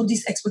all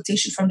these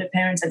expectations from the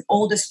parents and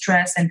all the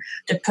stress and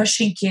the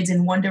pushing kids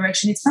in one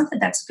direction. It's not that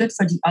that's good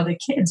for the other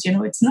kids.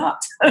 It's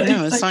not.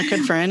 No, it's not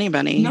good for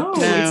anybody. No.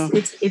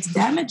 It's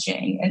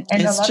damaging.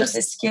 And a lot of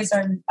these kids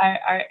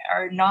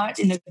are not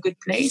in a good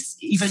place,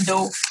 even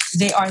though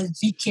they are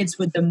the kids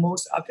with the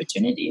most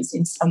opportunities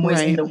in some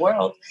ways in the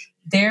world.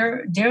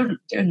 They're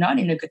not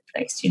in a good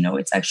place.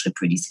 It's actually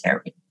pretty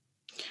scary.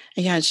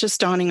 Yeah, it's just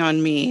dawning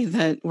on me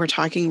that we're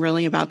talking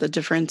really about the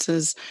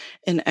differences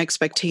in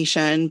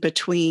expectation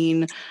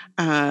between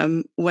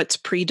what's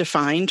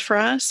predefined for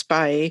us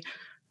by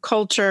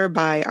culture,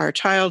 by our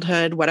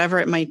childhood, whatever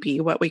it might be,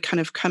 what we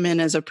kind of come in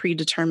as a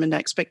predetermined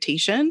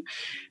expectation,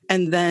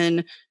 and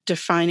then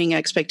defining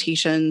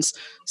expectations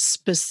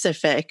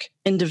specific,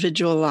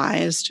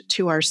 individualized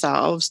to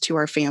ourselves, to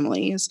our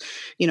families.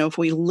 If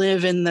we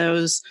live in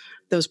those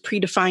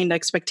predefined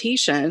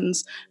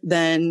expectations,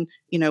 then,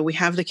 we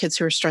have the kids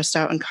who are stressed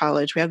out in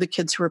college. We have the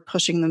kids who are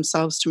pushing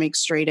themselves to make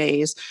straight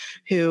A's,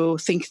 who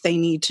think they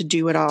need to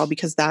do it all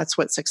because that's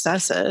what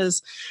success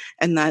is.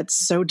 And that's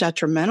so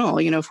detrimental.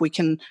 If we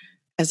can,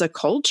 as a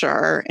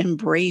culture,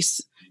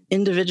 embrace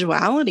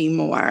individuality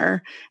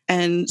more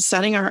and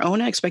setting our own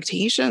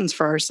expectations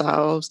for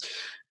ourselves,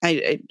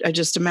 I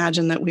just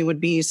imagine that we would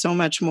be so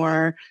much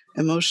more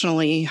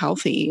emotionally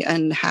healthy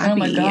and happy. Oh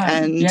my God.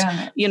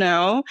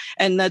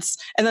 And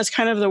that's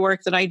kind of the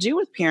work that I do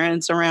with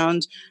parents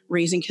around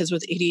raising kids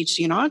with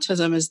ADHD and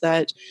autism, is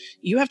that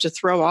you have to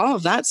throw all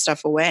of that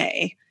stuff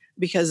away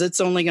because it's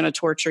only going to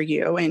torture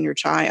you and your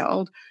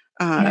child.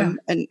 And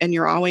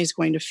you're always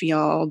going to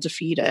feel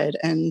defeated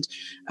and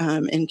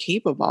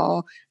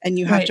incapable. And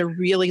you have to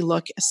really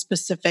look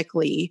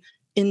specifically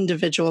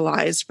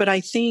individualized. But I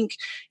think,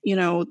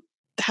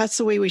 that's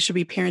the way we should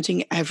be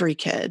parenting every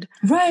kid.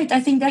 Right. I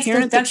think that's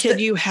the kid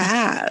you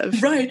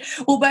have. Right.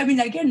 Well, but I mean,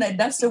 again,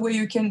 that's the way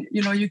you can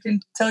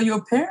tell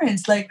your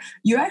parents, like,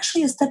 you're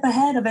actually a step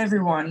ahead of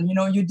everyone.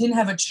 You didn't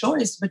have a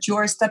choice, but you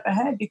are a step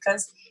ahead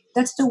because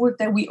that's the work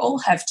that we all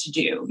have to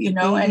do,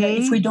 and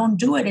if we don't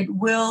do it, it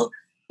will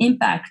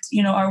impact,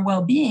 our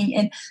well-being.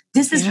 And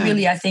this is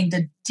really, I think,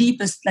 the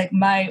deepest, like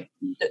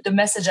the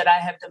message that I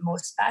have the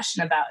most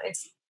passion about.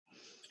 It's,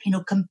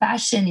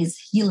 compassion is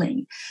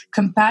healing.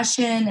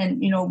 Compassion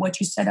and, what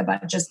you said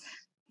about just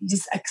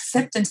this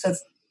acceptance of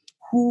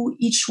who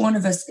each one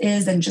of us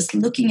is and just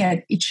looking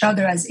at each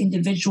other as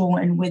individual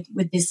and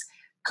with this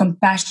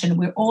compassion,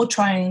 we're all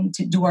trying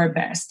to do our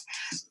best.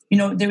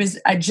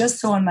 I just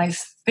saw on my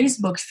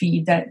Facebook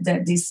feed that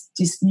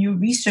this new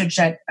research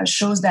that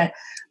shows that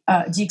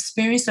the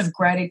experience of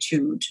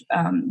gratitude,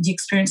 the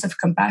experience of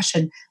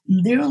compassion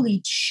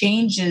literally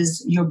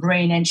changes your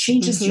brain and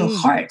changes your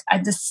heart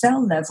at the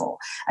cell level.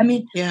 I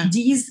mean,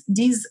 these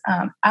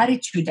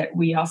attitude that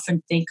we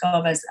often think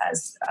of as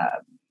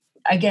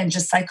again,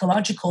 just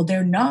psychological,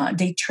 they're not.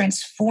 They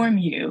transform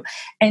you.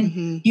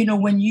 And,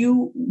 when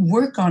you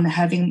work on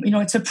having,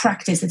 it's a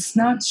practice. It's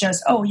not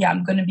just,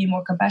 I'm going to be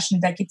more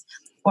compassionate. Like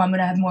or I'm going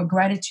to have more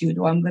gratitude,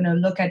 or I'm going to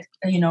look at,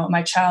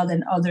 my child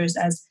and others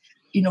as,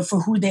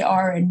 for who they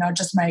are and not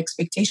just my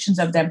expectations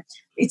of them.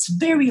 It's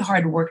very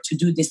hard work to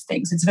do these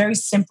things. It's very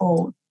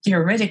simple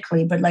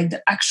theoretically, but like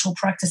the actual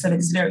practice of it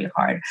is very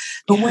hard.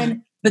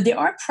 But there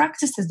are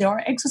practices, there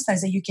are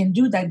exercises that you can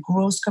do that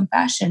grows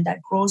compassion,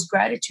 that grows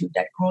gratitude,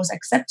 that grows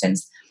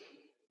acceptance.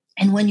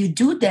 And when you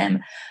do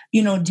them,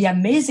 the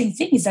amazing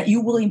thing is that you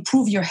will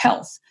improve your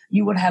health.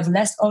 You will have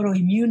less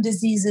autoimmune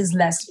diseases,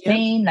 less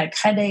pain, like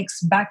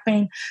headaches, back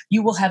pain.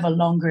 You will have a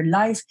longer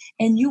life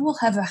and you will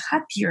have a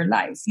happier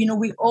life.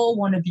 We all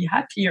want to be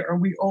happier, or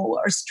we all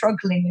are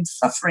struggling and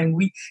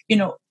suffering.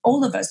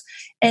 All of us.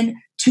 And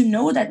to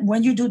know that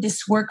when you do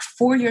this work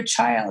for your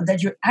child,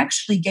 that you're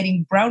actually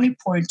getting brownie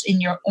points in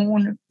your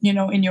own,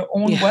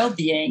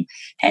 well-being.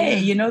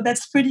 Hey,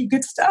 that's pretty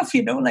good stuff.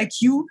 Like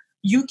you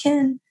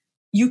can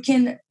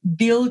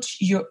build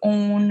your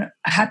own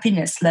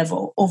happiness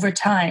level over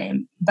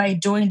time by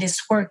doing this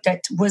work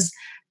that was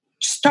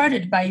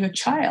started by your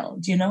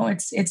child.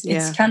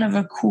 It's kind of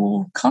a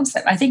cool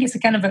concept. I think it's a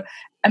kind of an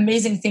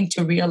amazing thing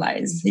to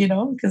realize,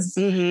 because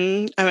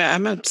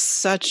I'm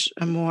such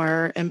a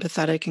more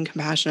empathetic and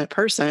compassionate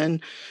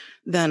person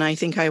than I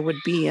think I would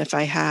be if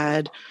I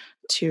had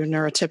two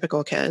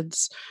neurotypical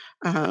kids.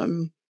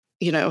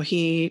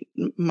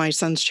 My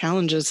son's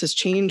challenges has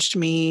changed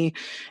me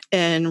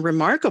in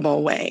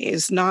remarkable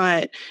ways,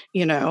 not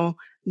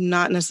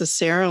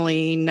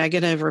necessarily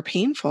negative or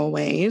painful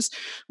ways.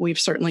 We've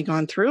certainly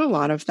gone through a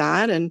lot of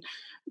that.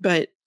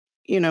 But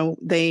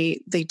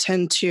they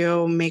tend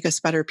to make us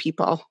better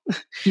people.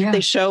 Yeah.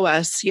 They show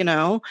us,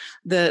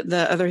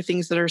 the other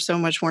things that are so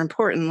much more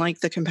important, like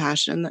the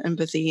compassion, the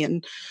empathy,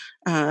 and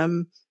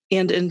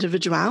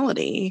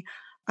individuality.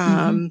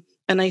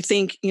 And I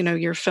think,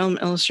 your film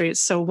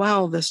illustrates so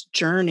well this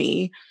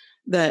journey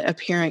that a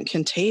parent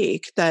can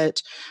take,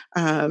 that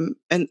and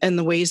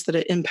the ways that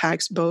it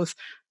impacts both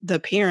the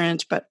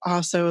parent, but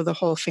also the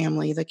whole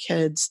family, the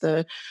kids,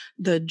 the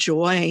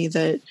joy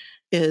that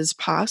is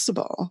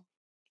possible.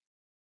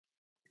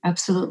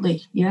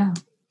 Absolutely. Yeah.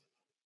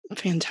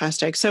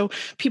 Fantastic. So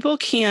people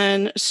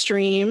can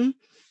stream,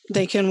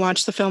 they can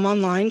watch the film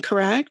online,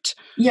 correct?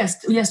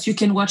 Yes, you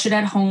can watch it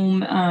at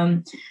home.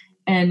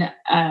 And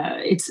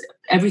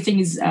everything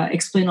is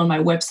explained on my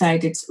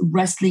website. It's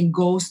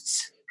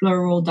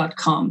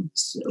wrestlingghosts.com.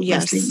 So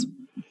yes.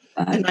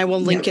 And I will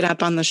link it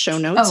up on the show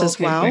notes as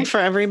well, great, for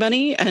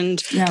everybody.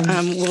 And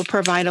we'll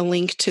provide a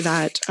link to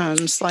that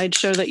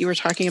slideshow that you were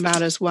talking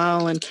about as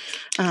well. And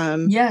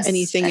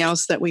anything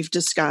else that we've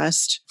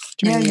discussed.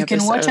 Yeah, you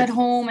can watch at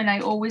home. And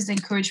I always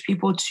encourage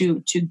people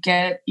to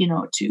get,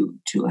 to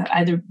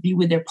either be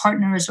with their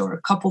partners or a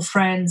couple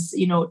friends,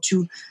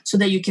 so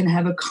that you can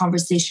have a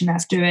conversation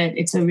after it.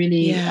 It's a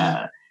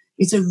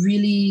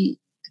really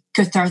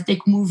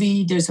cathartic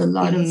movie. There's a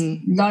lot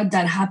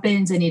that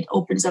happens, and it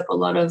opens up a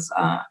lot of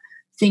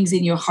things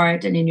in your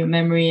heart and in your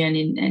memory,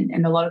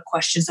 and a lot of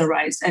questions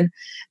arise. And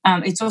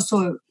it's also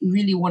a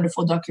really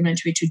wonderful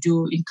documentary to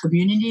do in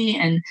community.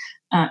 And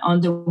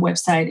on the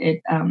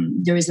website,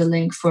 there is a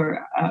link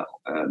for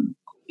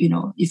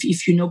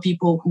if you know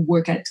people who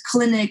work at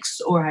clinics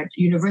or at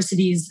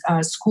universities,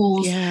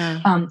 schools.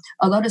 A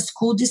lot of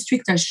school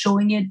districts are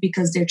showing it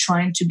because they're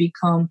trying to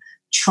become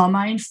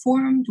trauma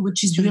informed,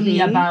 which is really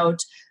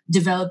about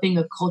developing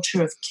a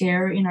culture of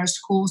care in our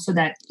schools, so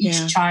that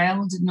each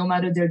child, no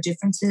matter their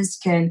differences,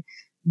 can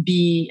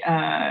be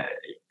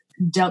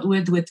dealt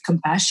with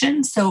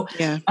compassion. So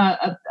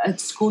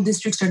school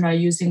districts are now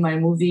using my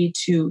movie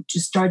to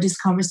start this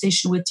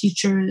conversation with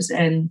teachers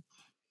and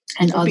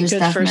other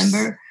staff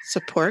members.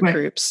 Support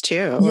groups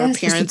too. Yes, or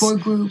parents,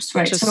 support groups,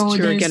 right. Just who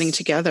are getting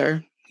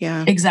together.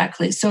 Yeah,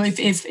 exactly. So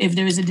if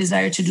there is a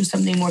desire to do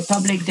something more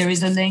public, there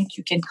is a link.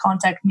 You can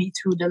contact me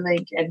through the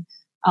link, and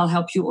I'll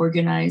help you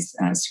organize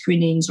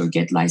screenings or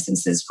get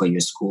licenses for your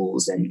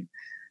schools and,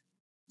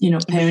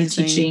 parent,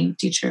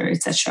 teacher,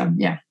 etc.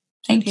 Yeah.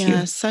 Thank you.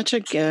 Yeah, such a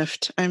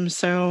gift. I'm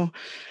so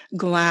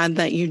glad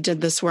that you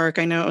did this work.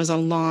 I know it was a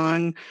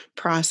long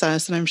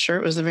process, and I'm sure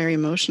it was a very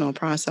emotional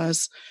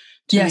process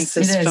to make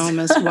this film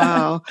as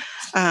well.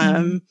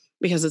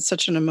 Because it's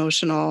such an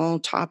emotional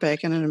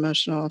topic and an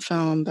emotional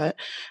film, but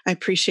I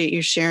appreciate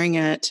you sharing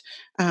it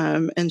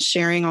and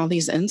sharing all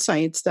these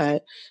insights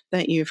that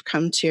you've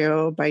come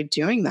to by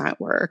doing that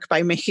work,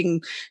 by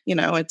making,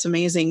 it's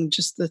amazing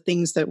just the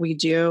things that we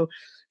do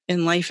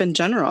in life in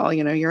general.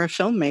 You're a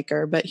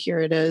filmmaker, but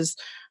here it is,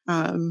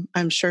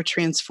 I'm sure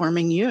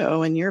transforming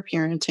you and your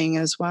parenting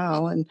as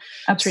well, and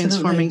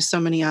transforming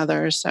so many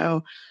others.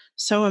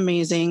 So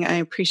amazing. I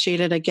appreciate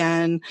it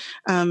again.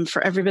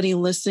 For everybody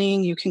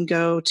listening, you can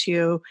go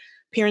to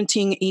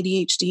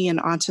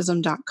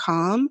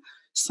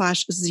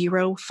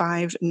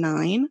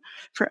parentingadhdandautism.com/059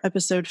 for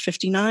episode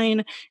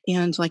 59.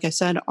 And like I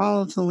said,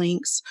 all of the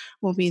links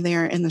will be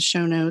there in the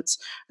show notes.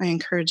 I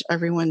encourage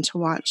everyone to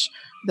watch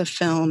the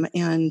film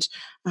and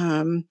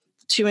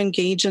to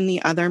engage in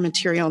the other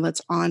material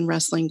that's on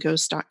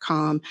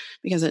wrestlingghosts.com,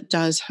 because it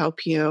does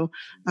help you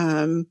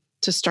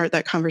to start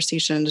that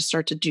conversation, to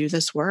start to do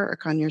this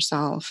work on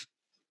yourself.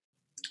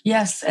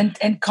 Yes, and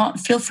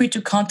feel free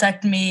to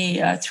contact me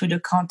through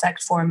the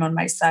contact form on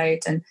my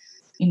site. And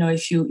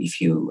if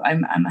you,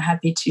 I'm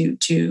happy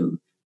to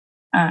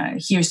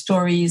hear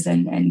stories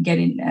and get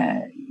in,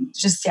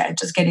 just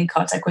get in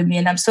contact with me.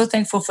 And I'm so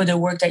thankful for the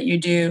work that you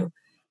do,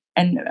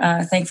 and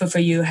thankful for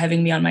you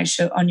having me on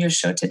your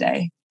show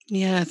today.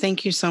 Yeah,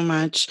 thank you so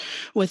much.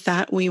 With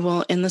that, we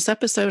will end this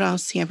episode. I'll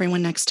see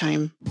everyone next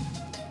time.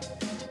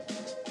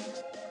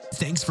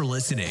 Thanks for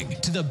listening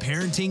to the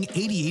Parenting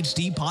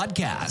ADHD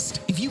podcast.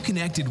 If you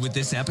connected with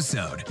this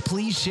episode,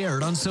 please share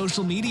it on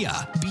social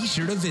media. Be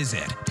sure to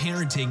visit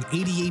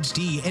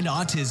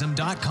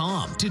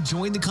parentingadhdandautism.com to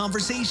join the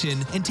conversation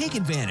and take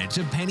advantage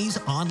of Penny's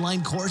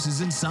online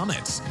courses and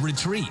summits,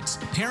 retreats,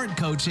 parent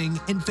coaching,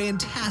 and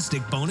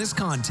fantastic bonus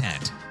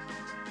content.